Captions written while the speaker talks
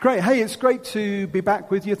Great. Hey, it's great to be back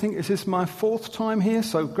with you. I think this is my fourth time here,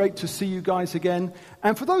 so great to see you guys again.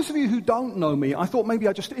 And for those of you who don't know me, I thought maybe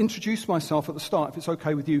I'd just introduce myself at the start, if it's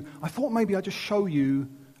okay with you. I thought maybe I'd just show you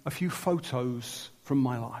a few photos from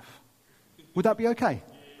my life. Would that be okay?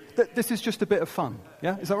 This is just a bit of fun,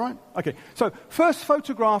 yeah? Is that right? Okay, so first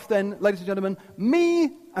photograph then, ladies and gentlemen,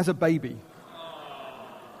 me as a baby.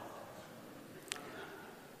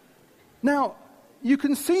 Now, you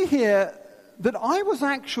can see here that I was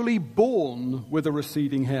actually born with a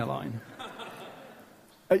receding hairline.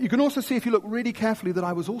 You can also see, if you look really carefully, that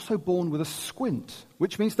I was also born with a squint,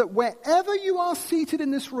 which means that wherever you are seated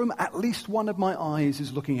in this room, at least one of my eyes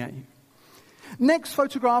is looking at you. Next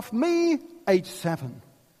photograph, me, age 7.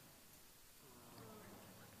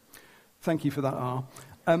 Thank you for that, R.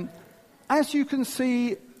 As you can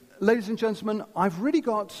see, ladies and gentlemen, I've really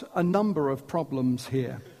got a number of problems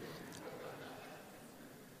here.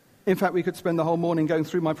 In fact, we could spend the whole morning going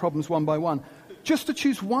through my problems one by one. Just to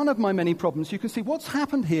choose one of my many problems, you can see what's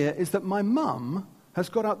happened here is that my mum has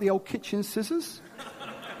got out the old kitchen scissors.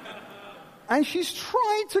 And she's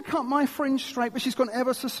tried to cut my fringe straight, but she's gone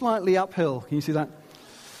ever so slightly uphill. Can you see that?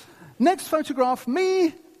 Next photograph,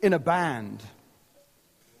 me in a band.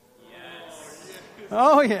 Yes.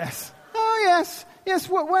 Oh, yes. Oh, yes. Yes,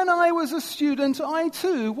 when I was a student, I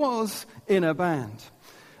too was in a band.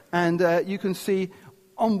 And you can see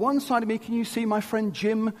on one side of me, can you see my friend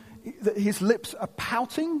Jim? His lips are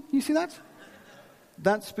pouting. You see that?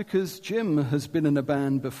 That's because Jim has been in a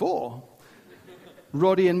band before.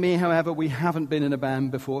 Roddy and me, however, we haven't been in a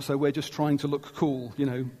band before, so we're just trying to look cool,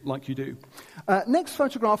 like you do. Next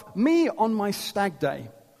photograph, me on my stag day.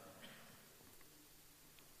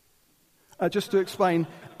 Just to explain,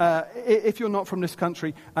 if you're not from this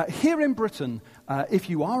country, here in Britain,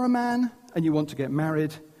 if you are a man and you want to get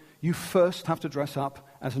married, you first have to dress up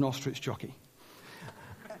as an ostrich jockey.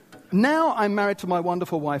 Now I'm married to my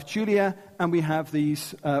wonderful wife, Julia, and we have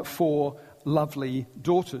these 4 lovely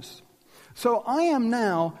daughters. So I am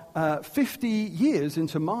now 50 years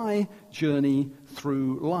into my journey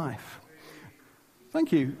through life.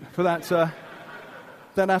 Thank you for that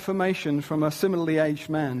affirmation from a similarly aged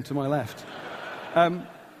man to my left.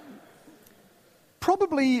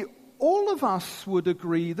 Probably all of us would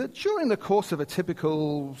agree that during the course of a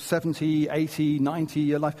typical 70, 80,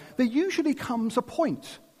 90-year life, there usually comes a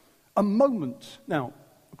point, a moment. Now,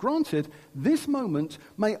 granted, this moment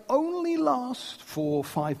may only last for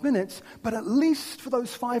 5 minutes, but at least for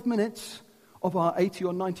those 5 minutes of our 80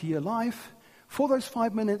 or 90-year life, for those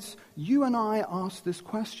 5 minutes, you and I ask this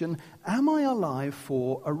question: am I alive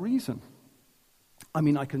for a reason? I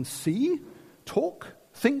mean, I can see, talk,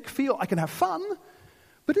 think, feel, I can have fun,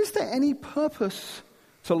 but is there any purpose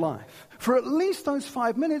to life? For at least those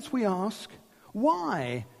 5 minutes, we ask,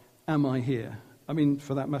 why am I here? I mean,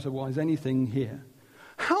 for that matter, why is anything here?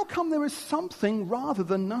 How come there is something rather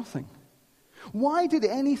than nothing? Why did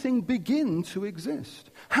anything begin to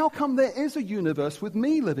exist? How come there is a universe with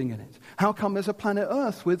me living in it? How come there's a planet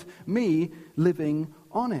Earth with me living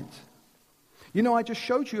on it? I just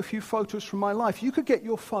showed you a few photos from my life. You could get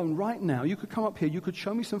your phone right now. You could come up here. You could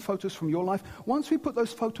show me some photos from your life. Once we put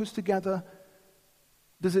those photos together,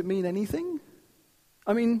 does it mean anything?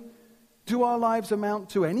 I mean, do our lives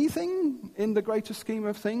amount to anything in the greater scheme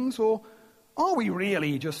of things? Or are we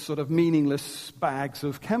really just sort of meaningless bags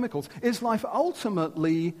of chemicals? Is life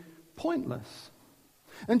ultimately pointless?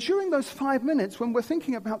 And during those 5 minutes, when we're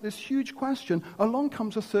thinking about this huge question, along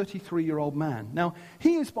comes a 33-year-old man. Now,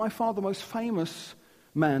 he is by far the most famous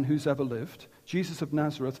man who's ever lived, Jesus of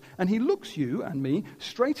Nazareth, and he looks you and me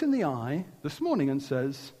straight in the eye this morning and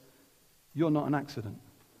says, "You're not an accident.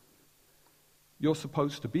 You're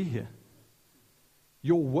supposed to be here.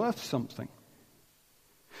 You're worth something."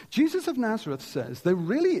 Jesus of Nazareth says there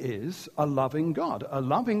really is a loving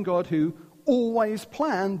God who always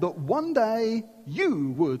planned that one day you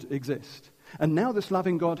would exist. And now this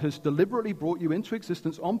loving God has deliberately brought you into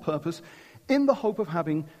existence on purpose in the hope of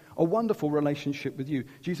having a wonderful relationship with you.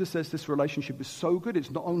 Jesus says this relationship is so good, it's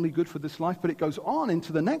not only good for this life, but it goes on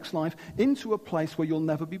into the next life, into a place where you'll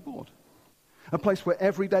never be bored. A place where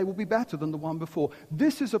every day will be better than the one before.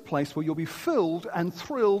 This is a place where you'll be filled and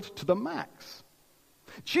thrilled to the max.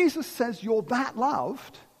 Jesus says you're that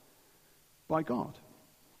loved by God.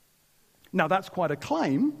 Now, that's quite a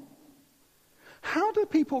claim. How do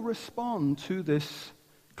people respond to this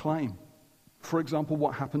claim? For example,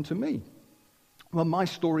 what happened to me? Well, my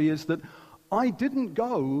story is that I didn't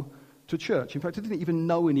go to church. In fact, I didn't even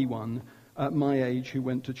know anyone at my age who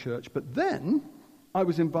went to church. But then I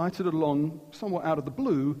was invited along, somewhat out of the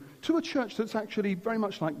blue, to a church that's actually very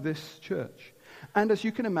much like this church. And as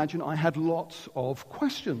you can imagine, I had lots of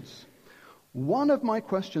questions. One of my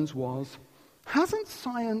questions was, hasn't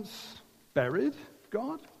science buried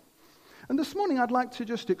God? And this morning I'd like to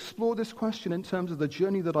just explore this question in terms of the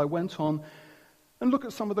journey that I went on and look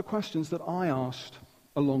at some of the questions that I asked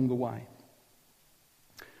along the way.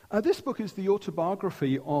 This book is the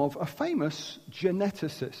autobiography of a famous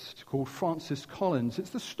geneticist called Francis Collins. It's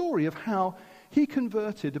the story of how he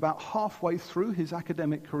converted about halfway through his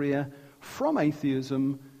academic career from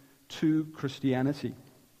atheism to Christianity.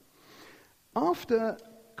 After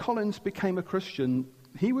Collins became a Christian,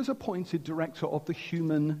 he was appointed director of the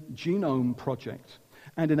Human Genome Project.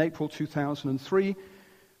 And in April 2003,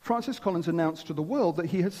 Francis Collins announced to the world that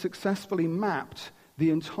he had successfully mapped the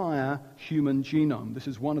entire human genome. This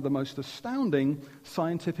is one of the most astounding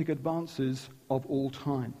scientific advances of all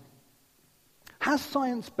time. Has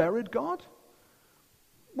science buried God?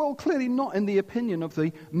 Well, clearly not in the opinion of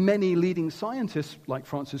the many leading scientists like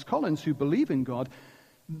Francis Collins who believe in God.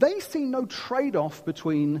 They see no trade-off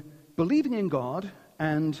between believing in God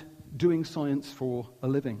and doing science for a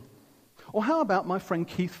living. Or how about my friend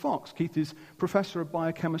Keith Fox? Keith is professor of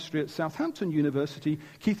biochemistry at Southampton University.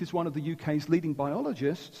 Keith is one of the UK's leading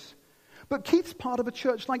biologists. But Keith's part of a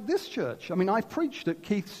church like this church. I mean, I've preached at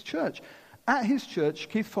Keith's church. At his church,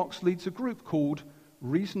 Keith Fox leads a group called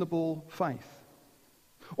Reasonable Faith.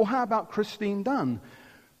 Or how about Christine Dunn?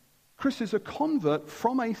 Chris is a convert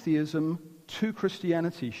from atheism to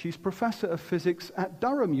Christianity. She's professor of physics at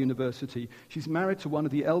Durham University. She's married to one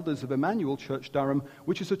of the elders of Emmanuel Church Durham,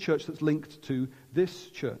 which is a church that's linked to this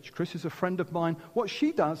church. Chris is a friend of mine. What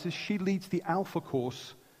she does is she leads the Alpha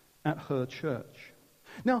course at her church.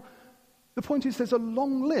 Now, the point is there's a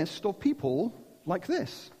long list of people like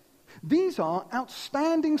this. These are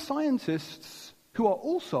outstanding scientists who are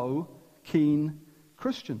also keen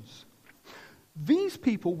Christians. These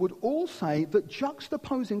people would all say that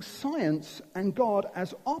juxtaposing science and God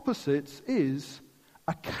as opposites is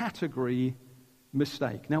a category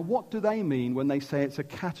mistake. Now, what do they mean when they say it's a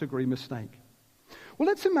category mistake? Well,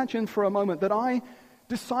 let's imagine for a moment that I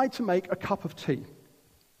decide to make a cup of tea.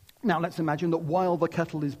 Now, let's imagine that while the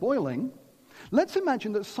kettle is boiling, let's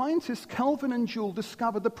imagine that scientists Kelvin and Joule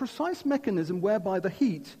discovered the precise mechanism whereby the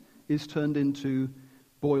heat is turned into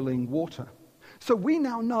boiling water. So we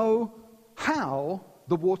now know how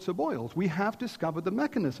the water boils. We have discovered the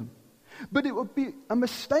mechanism. But it would be a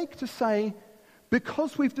mistake to say,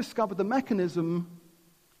 because we've discovered the mechanism,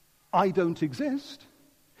 I don't exist.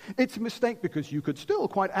 It's a mistake because you could still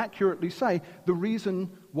quite accurately say, the reason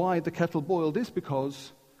why the kettle boiled is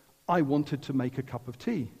because I wanted to make a cup of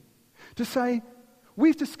tea. To say,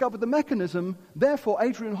 we've discovered the mechanism, therefore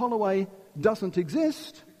Adrian Holloway doesn't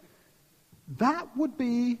exist, that would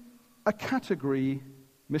be a category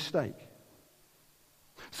mistake.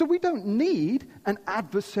 So we don't need an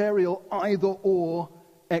adversarial either-or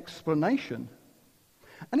explanation.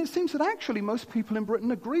 And it seems that actually most people in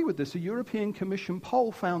Britain agree with this. A European Commission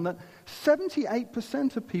poll found that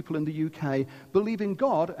 78% of people in the UK believe in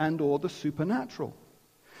God and or the supernatural.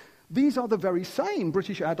 These are the very same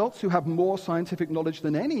British adults who have more scientific knowledge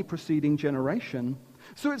than any preceding generation.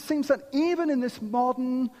 So it seems that even in this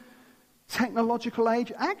modern technological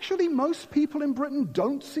age, actually most people in Britain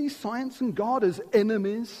don't see science and God as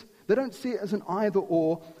enemies. They don't see it as an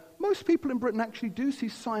either-or. Most people in Britain actually do see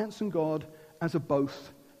science and God as a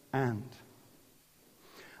both and.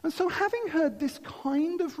 And so having heard this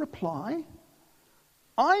kind of reply,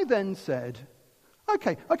 I then said,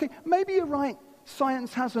 okay, maybe you're right,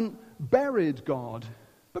 science hasn't buried God.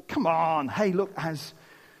 But come on, hey, look, as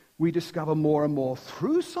we discover more and more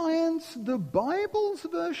through science, the Bible's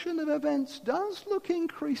version of events does look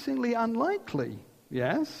increasingly unlikely,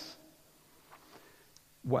 yes?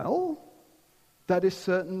 Well, that is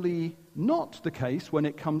certainly not the case when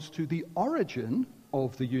it comes to the origin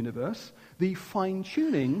of the universe, the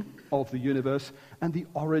fine-tuning of the universe, and the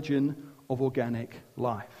origin of organic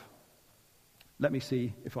life. Let me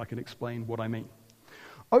see if I can explain what I mean.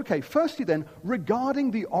 Okay, firstly then,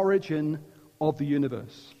 regarding the origin of the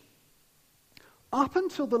universe. Up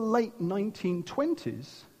until the late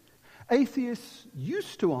 1920s, atheists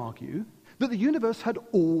used to argue that the universe had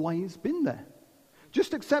always been there.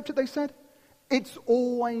 Just accept it, they said. It's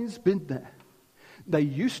always been there. They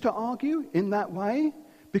used to argue in that way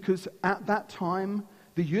because at that time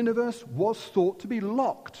the universe was thought to be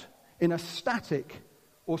locked in a static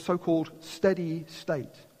or so-called steady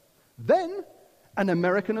state. Then an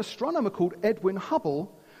American astronomer called Edwin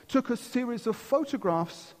Hubble took a series of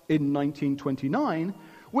photographs in 1929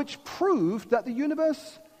 which proved that the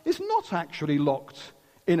universe is not actually locked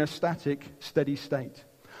in a static, steady state.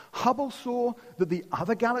 Hubble saw that the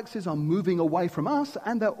other galaxies are moving away from us,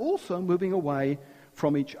 and they're also moving away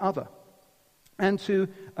from each other. And to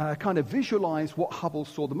kind of visualize what Hubble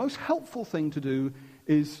saw, the most helpful thing to do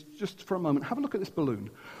is just for a moment, have a look at this balloon.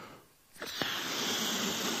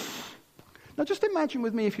 Now just imagine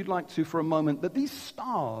with me, if you'd like to, for a moment, that these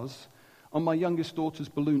stars on my youngest daughter's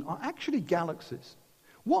balloon are actually galaxies.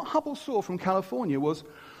 What Hubble saw from California was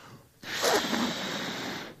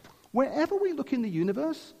wherever we look in the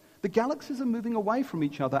universe, the galaxies are moving away from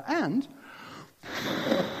each other, and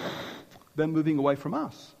they're moving away from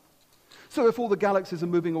us. So if all the galaxies are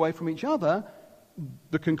moving away from each other,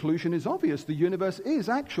 the conclusion is obvious. The universe is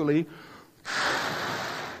actually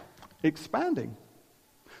expanding.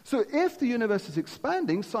 So if the universe is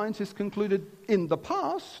expanding, scientists concluded in the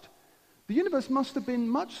past, the universe must have been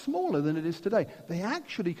much smaller than it is today. They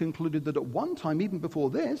actually concluded that at one time, even before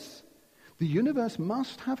this, the universe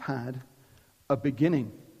must have had a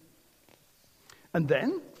beginning. And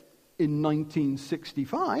then, in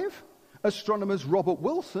 1965, astronomers Robert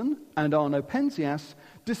Wilson and Arno Penzias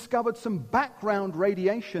discovered some background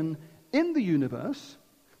radiation in the universe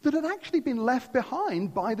that had actually been left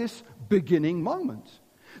behind by this beginning moment.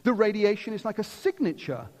 The radiation is like a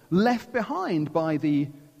signature left behind by the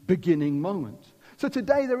beginning moment. So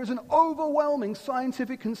today there is an overwhelming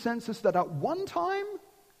scientific consensus that at one time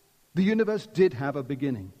the universe did have a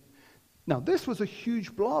beginning. Now this was a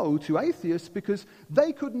huge blow to atheists because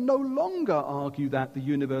they could no longer argue that the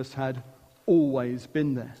universe had always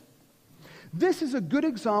been there. This is a good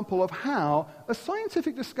example of how a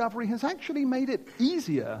scientific discovery has actually made it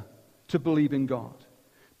easier to believe in God,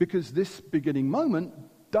 because this beginning moment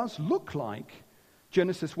does look like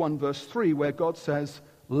Genesis 1 verse 3, where God says,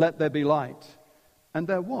 "Let there be light," and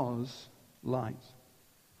there was light.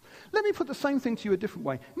 Let me put the same thing to you a different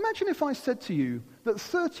way. Imagine if I said to you that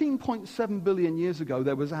 13.7 billion years ago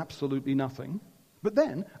there was absolutely nothing, but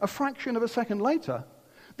then a fraction of a second later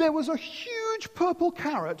there was a huge purple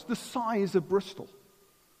carrot the size of Bristol.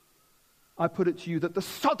 I put it to you that the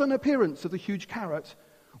sudden appearance of the huge carrot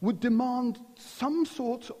would demand some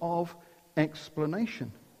sort of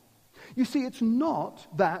explanation. You see, it's not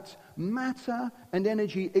that matter and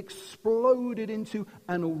energy exploded into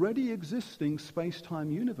an already existing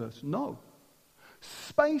space-time universe. No.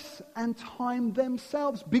 Space and time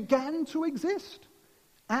themselves began to exist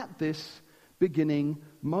at this beginning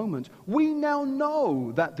moment. We now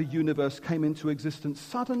know that the universe came into existence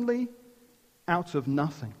suddenly out of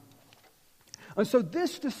nothing. And so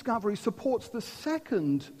this discovery supports the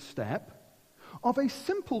second step of a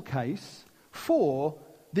simple case for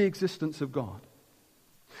the existence of God.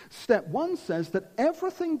 Step 1 says that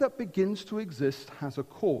everything that begins to exist has a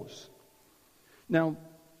cause. Now,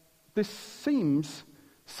 this seems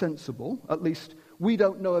sensible. At least we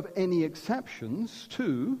don't know of any exceptions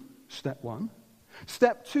to step 1.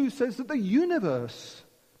 Step 2 says that the universe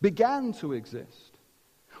began to exist.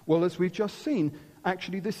 Well, as we've just seen,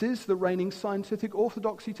 actually this is the reigning scientific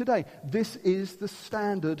orthodoxy today. This is the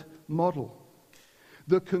standard model.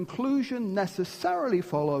 The conclusion necessarily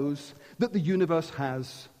follows that the universe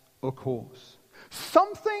has a cause.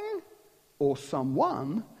 Something or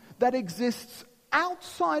someone that exists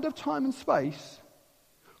outside of time and space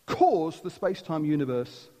caused the space-time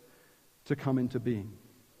universe to come into being.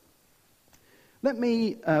 Let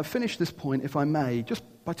me finish this point, if I may, just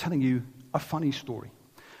by telling you a funny story.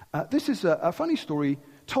 This is a funny story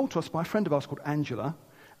told to us by a friend of ours called Angela.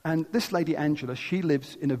 And this lady, Angela, she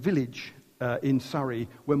lives in a village in Surrey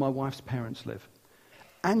where my wife's parents live.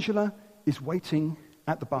 Angela is waiting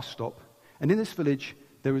at the bus stop. And in this village,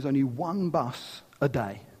 there is only one bus a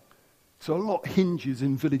day. So a lot hinges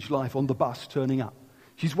in village life on the bus turning up.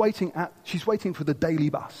 She's waiting for the daily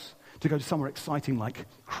bus to go to somewhere exciting like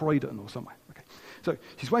Croydon or somewhere. Okay. So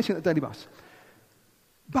she's waiting at the daily bus.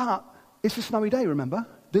 But it's a snowy day, remember?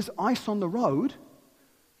 There's ice on the road.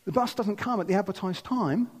 The bus doesn't come at the advertised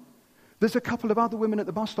time. There's a couple of other women at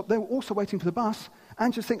the bus stop. They're also waiting for the bus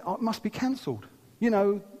and just think, oh, it must be cancelled. You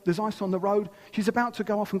know, there's ice on the road. She's about to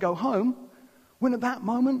go off and go home when at that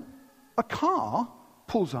moment a car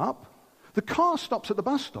pulls up. The car stops at the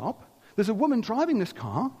bus stop. There's a woman driving this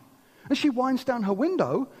car and she winds down her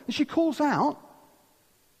window and she calls out,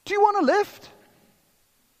 "Do you want a lift?"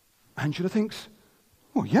 Angela thinks,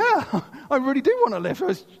 "Well, yeah, I really do want a lift.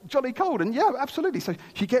 It's jolly cold." And yeah, absolutely. So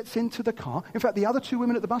she gets into the car. In fact, the other two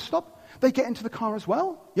women at the bus stop, they get into the car as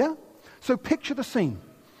well. Yeah? So picture the scene.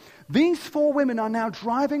 These four women are now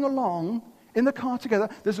driving along in the car together.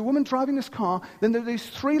 There's a woman driving this car. Then there are these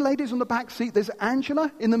three ladies on the back seat. There's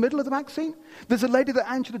Angela in the middle of the back seat. There's a lady that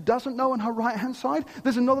Angela doesn't know on her right-hand side.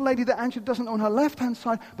 There's another lady that Angela doesn't know on her left-hand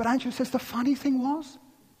side. But Angela says the funny thing was,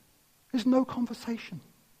 There's no conversation.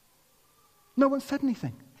 No one said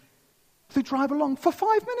anything. They drive along for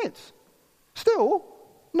 5 minutes. Still,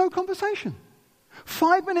 no conversation.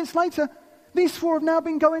 5 minutes later, these four have now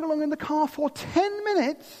been going along in the car for 10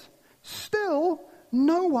 minutes. Still,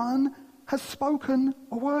 no one has spoken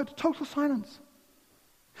a word. Total silence.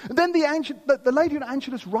 And then the lady on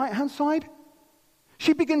Angela's right-hand side,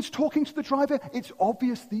 she begins talking to the driver. It's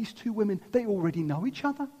obvious these two women, they already know each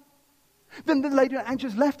other. Then the lady on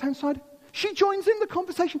Angela's left-hand side, she joins in the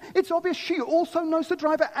conversation. It's obvious she also knows the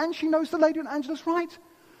driver and she knows the lady on Angela's right.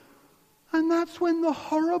 And that's when the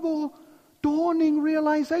horrible, dawning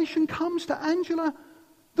realization comes to Angela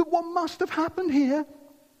that what must have happened here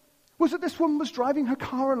was that this woman was driving her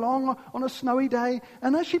car along on a snowy day,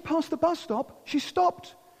 and as she passed the bus stop, she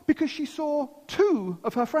stopped because she saw two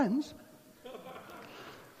of her friends.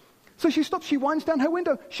 So she stops, she winds down her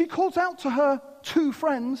window, she calls out to her two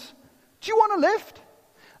friends, "Do you want a lift?"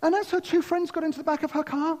 And as her two friends got into the back of her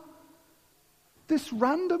car, this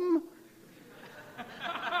random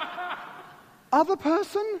other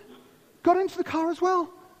person got into the car as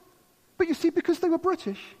well. But you see, because they were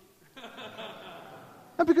British,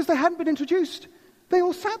 and because they hadn't been introduced, they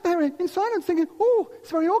all sat there in silence thinking, "Oh, it's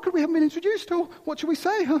very awkward, we haven't been introduced. Oh, what should we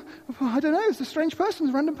say? I don't know, it's a strange person,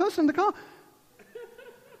 a random person in the car."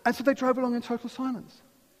 And so they drove along in total silence.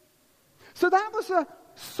 So that was a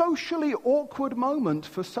socially awkward moment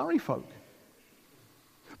for Surrey folk.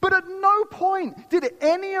 But at no point did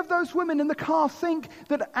any of those women in the car think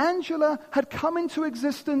that Angela had come into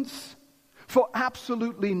existence for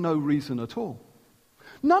absolutely no reason at all.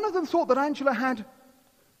 None of them thought that Angela had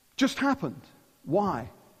just happened. Why?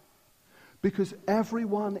 Because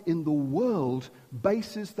everyone in the world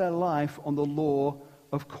bases their life on the law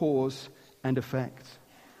of cause and effect.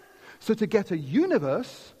 So to get a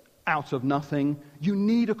universe out of nothing, you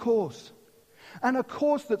need a cause. And a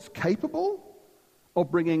cause that's capable of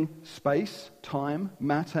bringing space, time,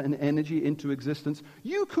 matter, and energy into existence.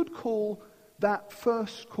 You could call that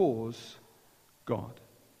first cause God.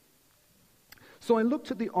 So I looked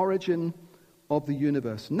at the origin of the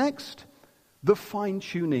universe. Next, the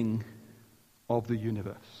fine-tuning of the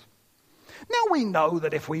universe. Now we know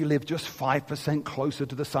that if we live just 5% closer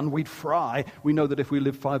to the sun, we'd fry. We know that if we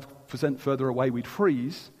live 5% further away, we'd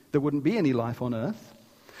freeze. There wouldn't be any life on Earth.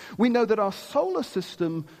 We know that our solar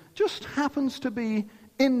system just happens to be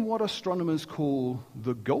in what astronomers call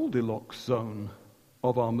the Goldilocks zone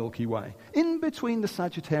of our Milky Way. In between the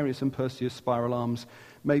Sagittarius and Perseus spiral arms,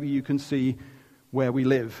 maybe you can see where we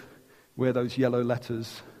live, where those yellow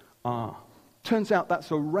letters are. Turns out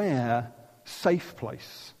that's a rare, safe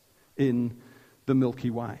place in the Milky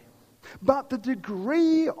Way. But the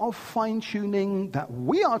degree of fine-tuning that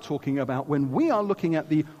we are talking about when we are looking at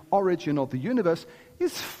the origin of the universe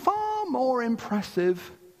is far more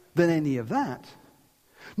impressive than any of that.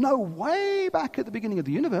 No, way back at the beginning of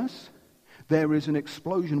the universe, there is an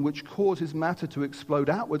explosion which causes matter to explode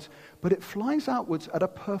outwards, but it flies outwards at a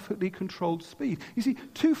perfectly controlled speed. You see,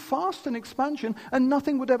 too fast an expansion and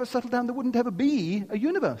nothing would ever settle down. There wouldn't ever be a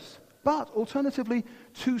universe. But alternatively,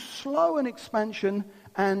 too slow an expansion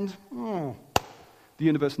and the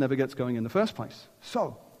universe never gets going in the first place.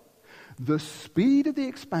 So, the speed of the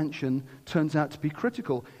expansion turns out to be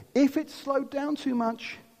critical. If it slowed down too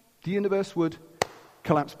much, the universe would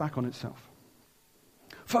collapse back on itself.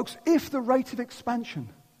 Folks, if the rate of expansion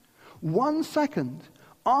 1 second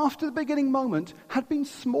after the beginning moment had been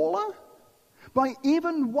smaller by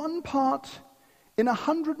even 1 part in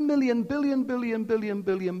 100 million billion,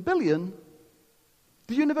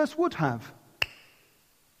 the universe would have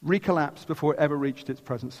recollapsed before it ever reached its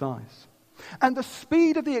present size. And the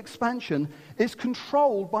speed of the expansion is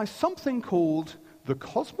controlled by something called the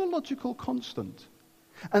cosmological constant.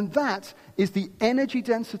 And that is the energy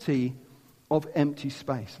density of empty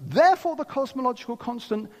space. Therefore, the cosmological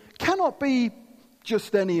constant cannot be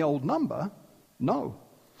just any old number. No.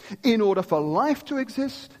 In order for life to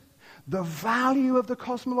exist, the value of the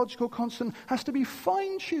cosmological constant has to be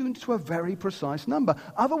fine-tuned to a very precise number.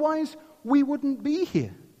 Otherwise, we wouldn't be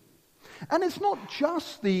here. And it's not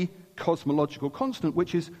just the cosmological constant,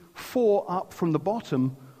 which is 4 up from the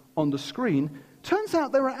bottom on the screen. Turns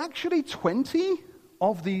out there are actually 20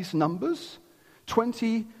 of these numbers,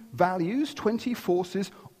 20 values, 20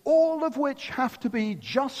 forces, all of which have to be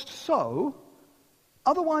just so.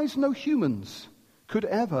 Otherwise, no humans could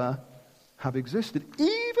ever have existed.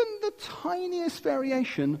 Even the tiniest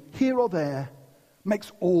variation here or there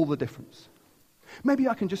makes all the difference. Maybe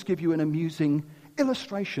I can just give you an amusing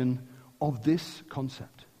illustration of this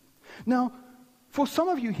concept. Now, for some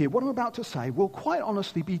of you here, what I'm about to say will quite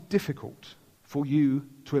honestly be difficult for you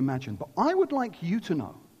to imagine. But I would like you to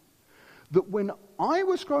know that when I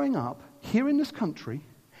was growing up here in this country,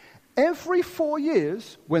 every 4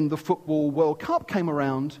 years when the Football World Cup came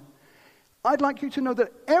around, I'd like you to know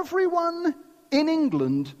that everyone in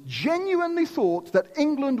England genuinely thought that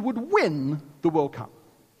England would win the World Cup.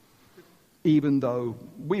 Even though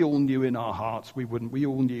we all knew in our hearts we wouldn't. We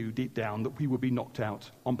all knew deep down that we would be knocked out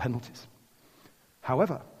on penalties.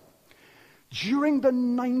 However, during the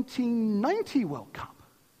 1990 World Cup,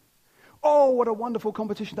 oh, what a wonderful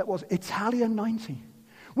competition that was, Italia 90,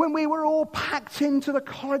 when we were all packed into the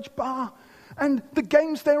college bar, and the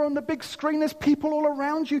game's there on the big screen, there's people all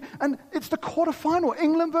around you, and it's the quarterfinal,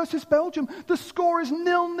 England versus Belgium. The score is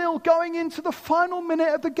 0-0 going into the final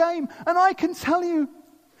minute of the game, and I can tell you,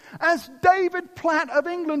 as David Platt of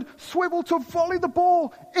England swiveled to volley the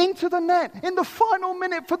ball into the net in the final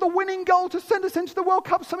minute for the winning goal to send us into the World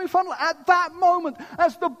Cup semi-final, at that moment,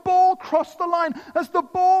 as the ball crossed the line, as the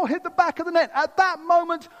ball hit the back of the net, at that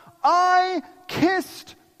moment, I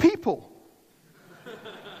kissed people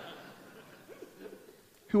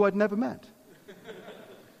who I'd never met.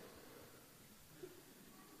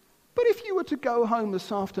 But if you were to go home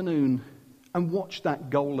this afternoon and watch that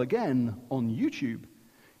goal again on YouTube,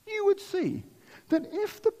 you would see that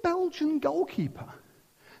if the Belgian goalkeeper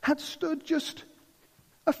had stood just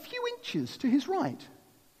a few inches to his right,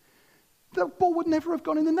 the ball would never have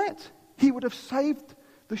gone in the net. He would have saved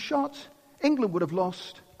the shot, England would have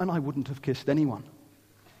lost, and I wouldn't have kissed anyone.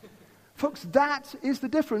 Folks, that is the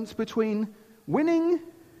difference between winning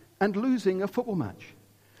and losing a football match.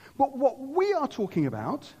 But what we are talking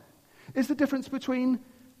about is the difference between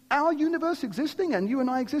our universe existing and you and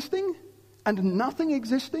I existing and nothing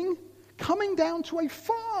existing, coming down to a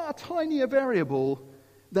far tinier variable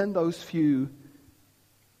than those few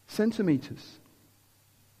centimeters.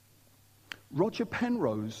 Roger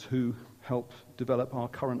Penrose, who helped develop our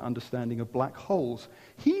current understanding of black holes,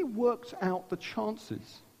 he worked out the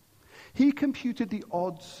chances. He computed the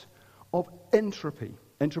odds of entropy.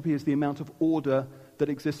 Entropy is the amount of order that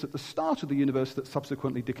exists at the start of the universe that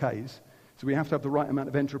subsequently decays. So we have to have the right amount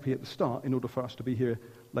of entropy at the start in order for us to be here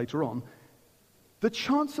later on. The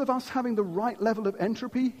chance of us having the right level of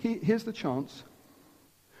entropy, here's the chance.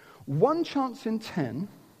 1 chance in 10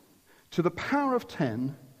 to the power of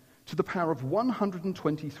 10 to the power of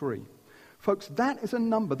 123. Folks, that is a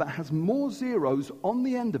number that has more zeros on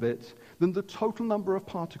the end of it than the total number of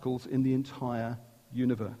particles in the entire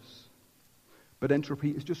universe. But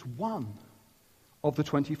entropy is just one of the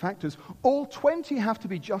 20 factors. All 20 have to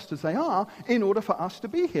be just as they are in order for us to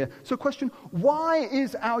be here. So question, why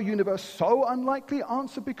is our universe so unlikely?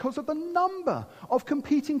 Answer, because of the number of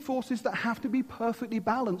competing forces that have to be perfectly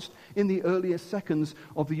balanced in the earliest seconds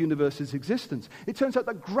of the universe's existence. It turns out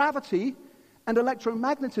that gravity and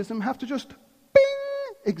electromagnetism have to just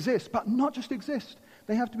bing, exist, but not just exist.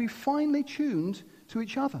 They have to be finely tuned to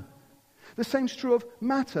each other. The same's true of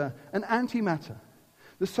matter and antimatter.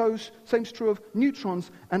 The same's true of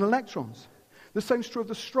neutrons and electrons. The same's true of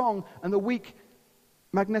the strong and the weak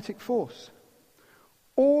magnetic force.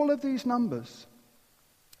 All of these numbers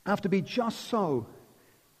have to be just so.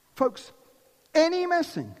 Folks, any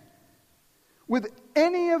messing with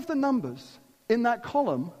any of the numbers in that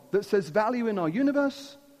column that says value in our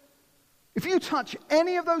universe, if you touch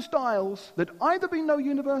any of those dials, there'd either be no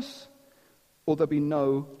universe or there'd be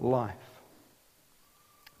no life.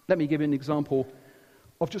 Let me give you an example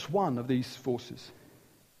of just one of these forces.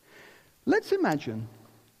 Let's imagine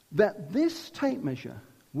that this tape measure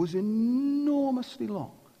was enormously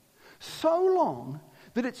long. So long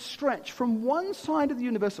that it stretched from one side of the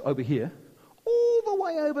universe over here, all the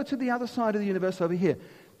way over to the other side of the universe over here.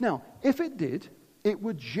 Now, if it did, it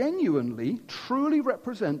would genuinely, truly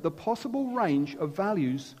represent the possible range of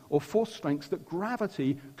values or force strengths that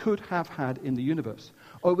gravity could have had in the universe.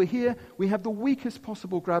 Over here, we have the weakest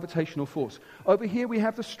possible gravitational force. Over here, we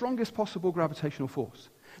have the strongest possible gravitational force.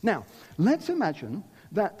 Now, let's imagine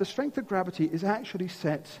that the strength of gravity is actually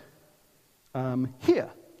set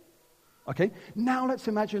here. Okay? Now let's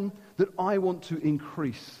imagine that I want to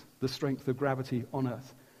increase the strength of gravity on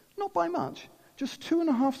Earth. Not by much, just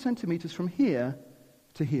 2.5 centimeters from here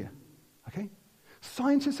to here. Okay?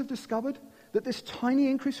 Scientists have discovered that this tiny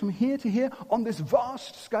increase from here to here on this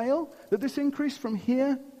vast scale, that this increase from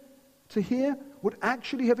here to here would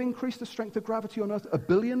actually have increased the strength of gravity on Earth 1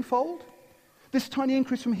 billion-fold. This tiny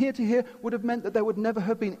increase from here to here would have meant that there would never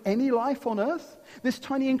have been any life on Earth. This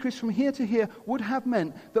tiny increase from here to here would have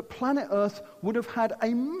meant that planet Earth would have had a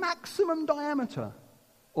maximum diameter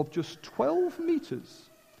of just 12 meters.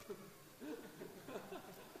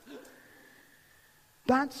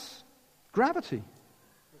 That's gravity.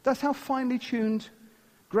 That's how finely tuned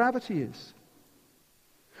gravity is.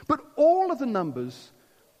 But all of the numbers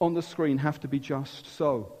on the screen have to be just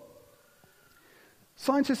so.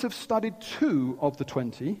 Scientists have studied 2 of the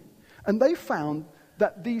 20, and they found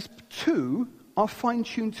that these 2 are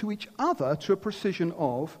fine-tuned to each other to a precision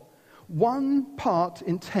of 1 part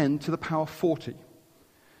in 10 to the power 40.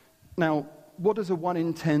 Now, what does a 1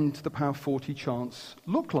 in 10 to the power 40 chance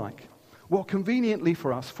look like? Well, conveniently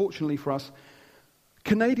for us, fortunately for us,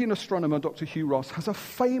 Canadian astronomer Dr. Hugh Ross has a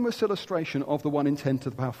famous illustration of the 1 in 10 to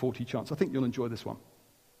the power 40 chance. I think you'll enjoy this one.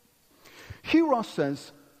 Hugh Ross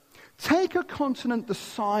says, take a continent the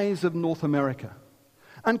size of North America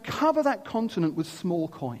and cover that continent with small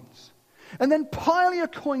coins. And then pile your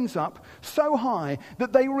coins up so high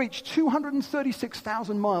that they reach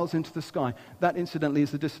 236,000 miles into the sky. That, incidentally,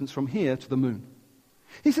 is the distance from here to the moon.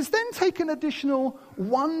 He says, then take an additional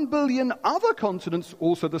 1 billion other continents,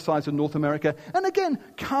 also the size of North America, and again,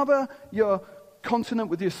 cover your continent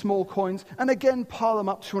with your small coins, and again, pile them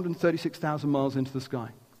up 236,000 miles into the sky.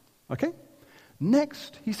 Okay?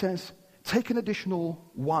 Next, he says, take an additional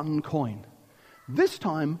 1 coin. This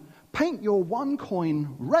time, paint your 1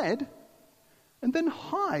 coin red, and then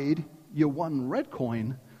hide your 1 red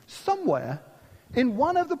coin somewhere in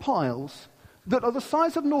one of the piles that are the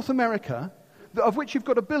size of North America, of which you've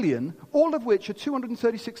got 1 billion, all of which are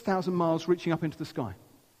 236,000 miles reaching up into the sky.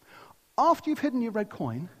 After you've hidden your red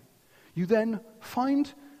coin, you then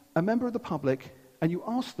find a member of the public and you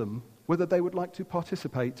ask them whether they would like to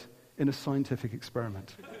participate in a scientific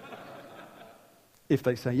experiment. If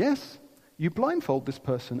they say yes, you blindfold this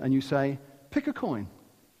person and you say, pick a coin,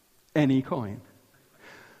 any coin.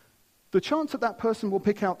 The chance that that person will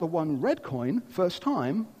pick out the 1 red coin first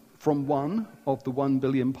time from one of the 1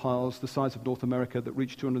 billion piles the size of North America that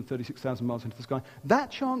reach 236,000 miles into the sky,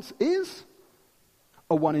 that chance is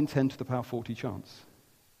a 1 in 10 to the power 40 chance.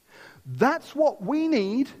 That's what we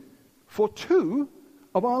need for 2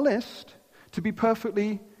 of our list to be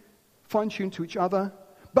perfectly fine-tuned to each other.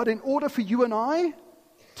 But in order for you and I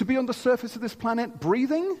to be on the surface of this planet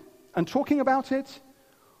breathing and talking about it,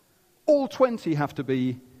 all 20 have to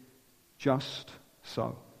be just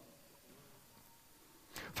so.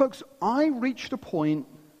 Folks, I reached a point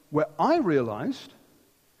where I realized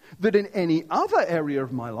that in any other area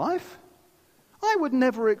of my life, I would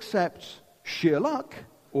never accept sheer luck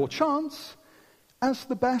or chance as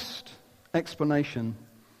the best explanation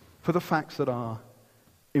for the facts that are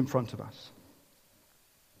in front of us.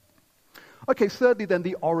 Okay, thirdly then,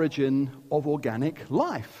 the origin of organic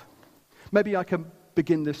life. Maybe I can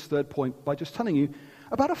begin this third point by just telling you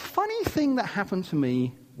about a funny thing that happened to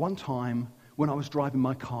me one time when I was driving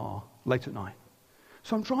my car late at night.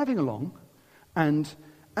 So I'm driving along, and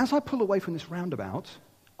as I pull away from this roundabout,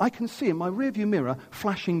 I can see in my rearview mirror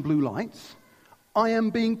flashing blue lights. I am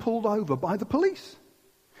being pulled over by the police.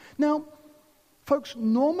 Now, folks,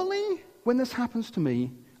 normally when this happens to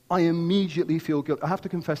me, I immediately feel guilty. I have to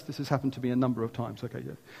confess this has happened to me a number of times. Okay,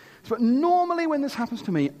 yeah. But normally when this happens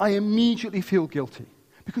to me, I immediately feel guilty.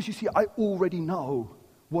 Because you see, I already know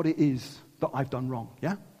what it is that I've done wrong,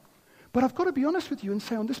 yeah? But I've got to be honest with you and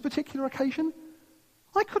say on this particular occasion,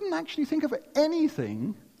 I couldn't actually think of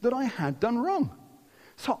anything that I had done wrong.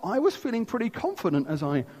 So I was feeling pretty confident as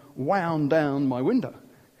I wound down my window.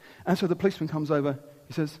 And so the policeman comes over,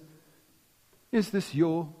 he says, "Is this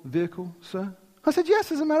your vehicle, sir?" I said,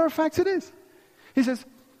 "Yes, as a matter of fact it is." He says,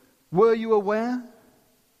 "Were you aware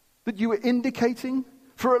that you were indicating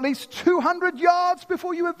for at least 200 yards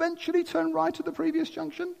before you eventually turned right at the previous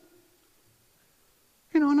junction?"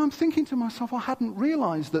 You know, and I'm thinking to myself, I hadn't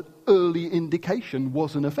realized that early indication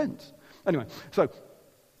was an offense. Anyway, so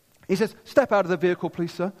he says, "Step out of the vehicle,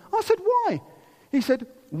 please, sir." I said, "Why?" He said,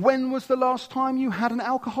 "When was the last time you had an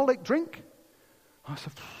alcoholic drink?" I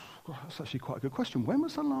said, "God, that's actually quite a good question. When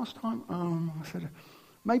was the last time?" I said,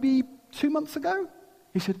 "Maybe 2 months ago."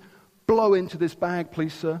 He said, "Blow into this bag,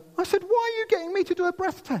 please, sir." I said, "Why are you getting me to do a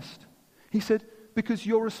breath test?" He said, "Because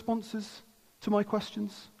your responses to my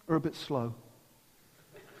questions are a bit slow."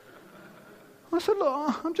 I said,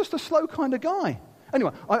 "Look, I'm just a slow kind of guy."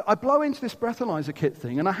 Anyway, I blow into this breathalyzer kit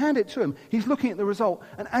thing and I hand it to him. He's looking at the result.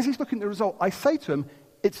 And as he's looking at the result, I say to him,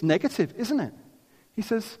 "It's negative, isn't it?" He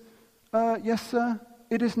says, "Yes, sir,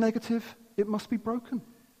 it is negative. It must be broken."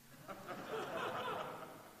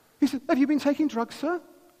 He said, "Have you been taking drugs, sir?"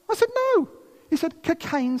 I said, "No." He said,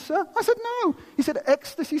 "Cocaine, sir?" I said, "No." He said,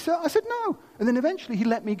 "Ecstasy, sir?" I said, "No." And then eventually he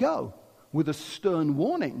let me go with a stern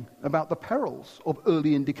warning about the perils of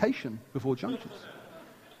early indication before junctions.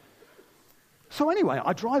 So anyway,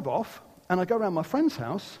 I drive off and I go around my friend's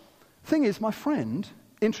house. Thing is, my friend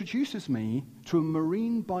introduces me to a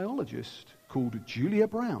marine biologist called Julia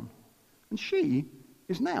Brown. And she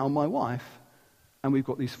is now my wife and we've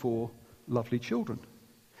got these 4 lovely children.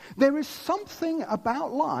 There is something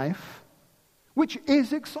about life which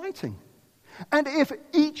is exciting. And if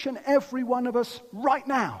each and every one of us right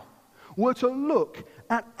now were to look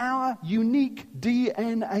at our unique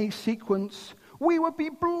DNA sequence, we would be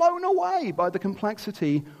blown away by the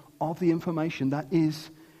complexity of the information that is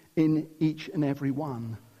in each and every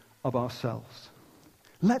one of our cells.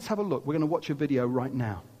 Let's have a look. We're going to watch a video right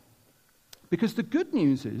now. Because the good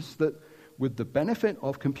news is that with the benefit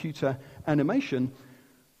of computer animation,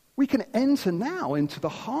 we can enter now into the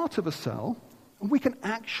heart of a cell, and we can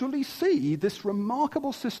actually see this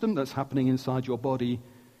remarkable system that's happening inside your body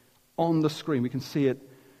on the screen. We can see it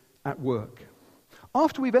at work.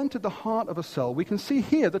 After we've entered the heart of a cell, we can see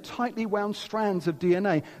here the tightly wound strands of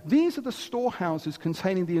DNA. These are the storehouses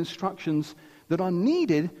containing the instructions that are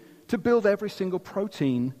needed to build every single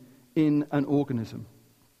protein in an organism.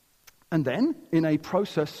 And then, in a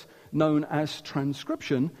process known as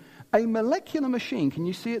transcription, a molecular machine, can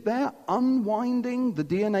you see it there, unwinding the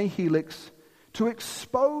DNA helix to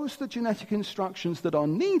expose the genetic instructions that are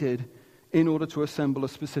needed in order to assemble a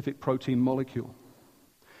specific protein molecule.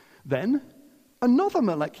 Then, another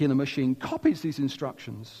molecular machine copies these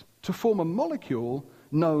instructions to form a molecule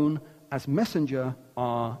known as messenger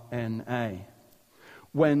RNA.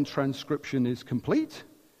 When transcription is complete,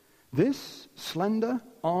 this slender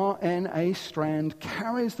RNA strand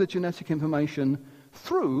carries the genetic information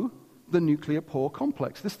through the nuclear pore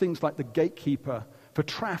complex. This thing's like the gatekeeper for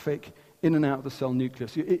traffic in and out of the cell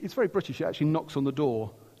nucleus. It's very British. It actually knocks on the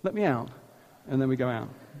door. Let me out. And then we go out.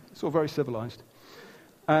 It's all very civilized.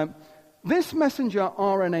 This messenger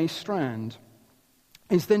RNA strand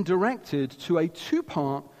is then directed to a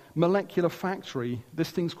 2-part molecular factory.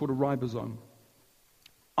 This thing's called a ribosome.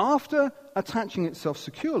 After attaching itself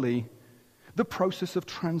securely, the process of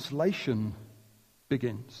translation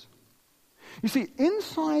begins. You see,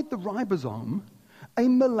 inside the ribosome, a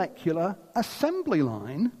molecular assembly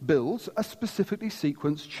line builds a specifically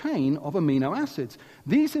sequenced chain of amino acids.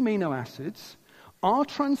 These amino acids are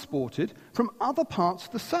transported from other parts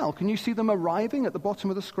of the cell. Can you see them arriving at the bottom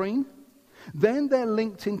of the screen? Then they're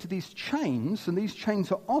linked into these chains, and these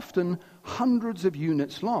chains are often hundreds of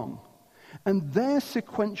units long. And their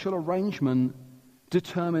sequential arrangement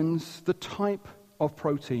determines the type of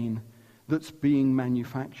protein that's being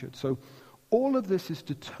manufactured. So all of this is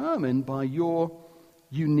determined by your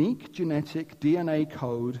unique genetic DNA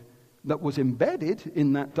code that was embedded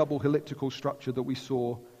in that double helical structure that we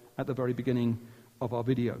saw at the very beginning of our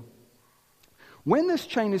video. When this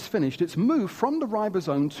chain is finished, it's moved from the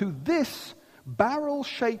ribosome to this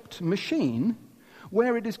barrel-shaped machine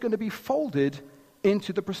where it is going to be folded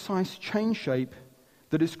into the precise chain shape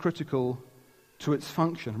that is critical to its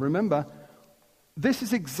function. Remember, this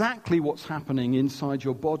is exactly what's happening inside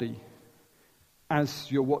your body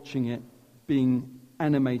as you're watching it being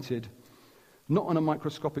animated, not on a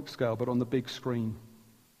microscopic scale, but on the big screen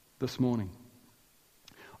this morning.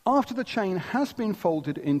 After the chain has been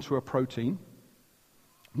folded into a protein,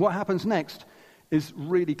 what happens next is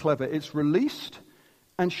really clever. It's released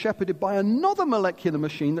and shepherded by another molecular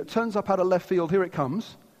machine that turns up out of left field, here it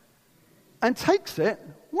comes, and takes it,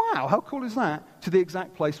 wow, how cool is that, to the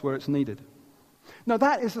exact place where it's needed. Now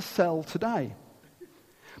that is a cell today.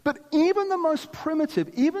 But even the most primitive,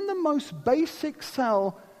 even the most basic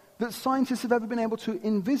cell that scientists have ever been able to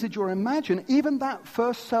envisage or imagine, even that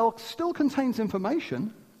first cell still contains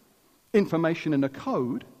information in a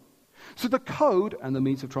code. So the code and the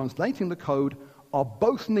means of translating the code are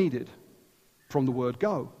both needed from the word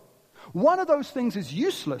go. One of those things is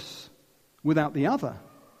useless without the other,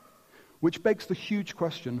 which begs the huge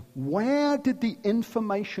question, where did the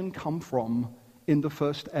information come from in the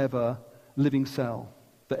first ever living cell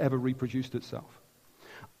that ever reproduced itself?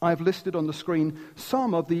 I've listed on the screen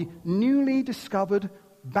some of the newly discovered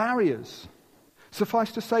barriers.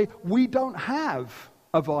 Suffice to say, we don't have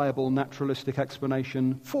a viable naturalistic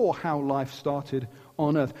explanation for how life started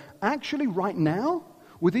on Earth. Actually, right now,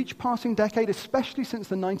 with each passing decade, especially since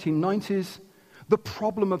the 1990s, the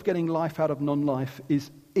problem of getting life out of non-life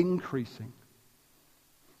is increasing.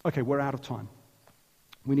 Okay, we're out of time.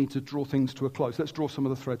 We need to draw things to a close. Let's draw some of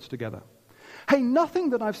the threads together. Hey, nothing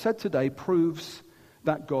that I've said today proves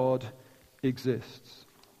that God exists.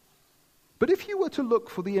 But if you were to look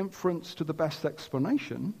for the inference to the best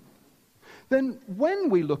explanation, then when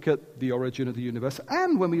we look at the origin of the universe,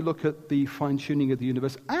 and when we look at the fine-tuning of the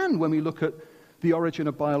universe, and when we look at the origin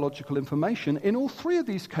of biological information, in all three of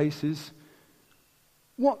these cases,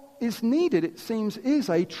 what is needed, it seems, is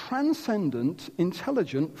a transcendent,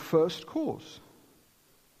 intelligent first cause.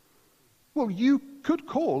 Well, you could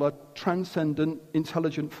call a transcendent,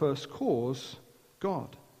 intelligent first cause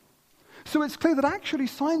God. So it's clear that actually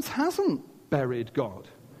science hasn't buried God.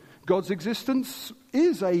 God's existence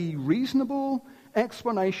is a reasonable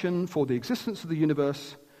explanation for the existence of the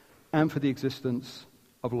universe and for the existence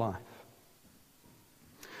of life.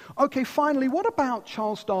 Okay, finally, what about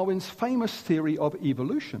Charles Darwin's famous theory of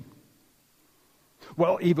evolution?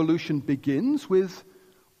 Well, evolution begins with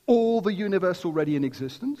all the universe already in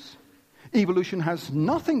existence. Evolution has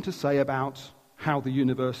nothing to say about how the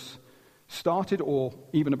universe started or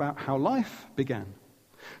even about how life began.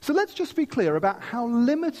 So let's just be clear about how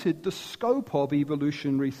limited the scope of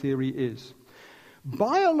evolutionary theory is.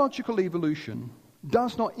 Biological evolution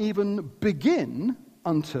does not even begin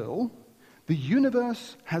until the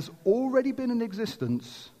universe has already been in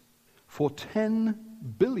existence for 10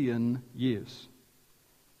 billion years.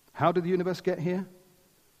 How did the universe get here?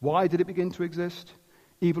 Why did it begin to exist?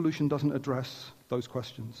 Evolution doesn't address those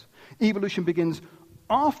questions. Evolution begins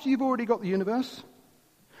after you've already got the universe,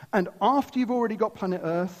 and after you've already got planet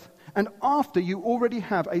Earth, and after you already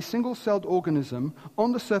have a single-celled organism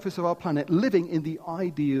on the surface of our planet living in the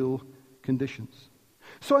ideal conditions.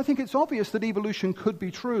 So I think it's obvious that evolution could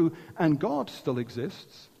be true and God still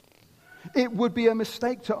exists. It would be a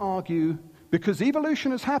mistake to argue because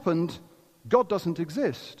evolution has happened, God doesn't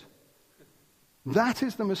exist. That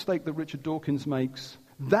is the mistake that Richard Dawkins makes.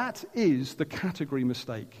 That is the category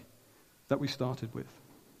mistake that we started with.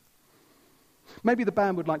 Maybe the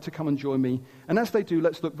band would like to come and join me, and as they do,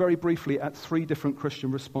 let's look very briefly at 3 different Christian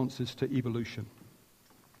responses to evolution.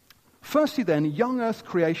 Firstly then, young earth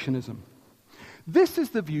creationism. This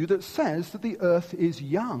is the view that says that the earth is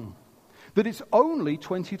young, that it's only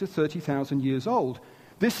 20 to 30,000 years old.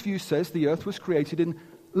 This view says the earth was created in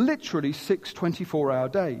literally 6 24-hour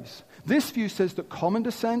days. This view says that common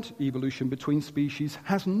descent, evolution between species,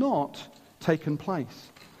 has not taken place.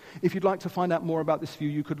 If you'd like to find out more about this view,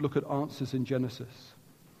 you could look at Answers in Genesis.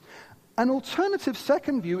 An alternative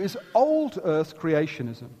second view is old earth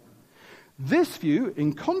creationism. This view,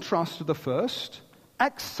 in contrast to the first,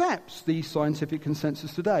 accepts the scientific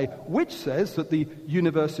consensus today, which says that the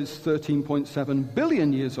universe is 13.7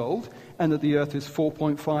 billion years old and that the earth is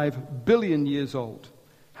 4.5 billion years old.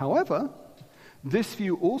 However, this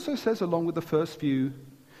view also says, along with the first view,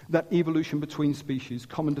 that evolution between species,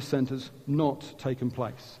 common descent, has not taken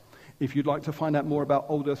place. If you'd like to find out more about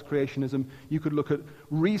old earth creationism, you could look at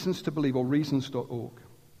Reasons to Believe or reasons.org.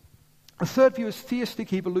 A third view is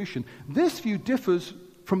theistic evolution. This view differs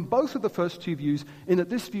from both of the first 2 views in that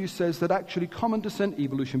this view says that actually common descent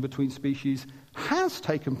evolution between species has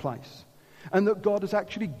taken place and that God has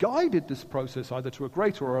actually guided this process either to a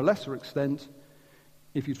greater or a lesser extent.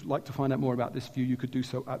 If you'd like to find out more about this view, you could do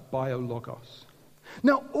so at BioLogos.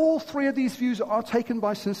 Now, all 3 of these views are taken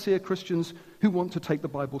by sincere Christians who want to take the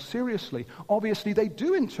Bible seriously. Obviously, they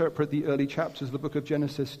do interpret the early chapters of the book of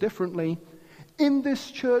Genesis differently. In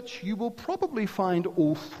this church, you will probably find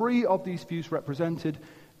all 3 of these views represented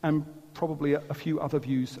and probably a few other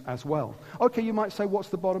views as well. Okay, you might say, what's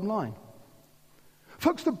the bottom line?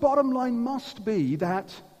 Folks, the bottom line must be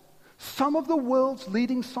that some of the world's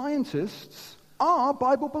leading scientists are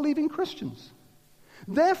Bible-believing Christians.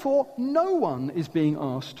 Therefore, no one is being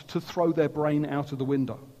asked to throw their brain out of the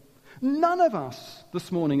window. None of us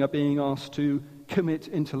this morning are being asked to commit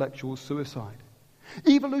intellectual suicide.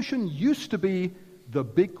 Evolution used to be the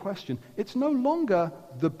big question. It's no longer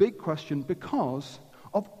the big question because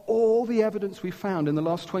of all the evidence we found in the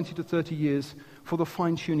last 20 to 30 years for the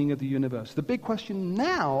fine-tuning of the universe. The big question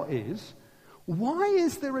now is, why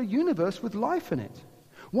is there a universe with life in it?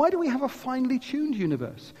 Why do we have a finely tuned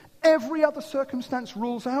universe? Every other circumstance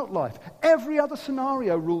rules out life. Every other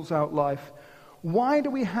scenario rules out life. Why do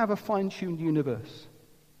we have a fine-tuned universe?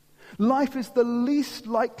 Life is the least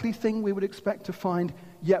likely thing we would expect to find,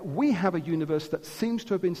 yet we have a universe that seems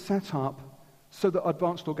to have been set up so that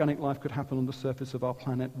advanced organic life could happen on the surface of our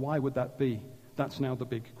planet. Why would that be? That's now the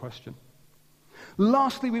big question.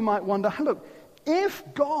 Lastly, we might wonder, hey, look, if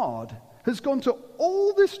God has gone to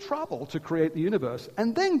all this trouble to create the universe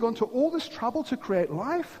and then gone to all this trouble to create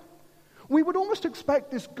life, we would almost expect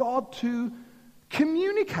this God to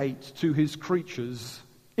communicate to his creatures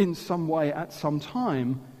in some way at some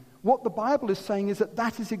time. What the Bible is saying is that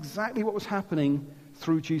that is exactly what was happening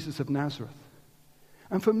through Jesus of Nazareth.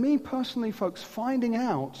 And for me personally, folks, finding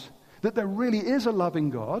out that there really is a loving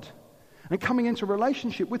God and coming into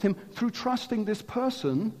relationship with him through trusting this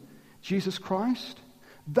person, Jesus Christ,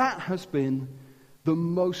 that has been the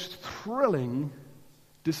most thrilling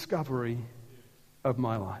discovery of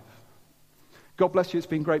my life. God bless you. It's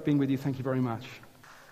been great being with you. Thank you very much.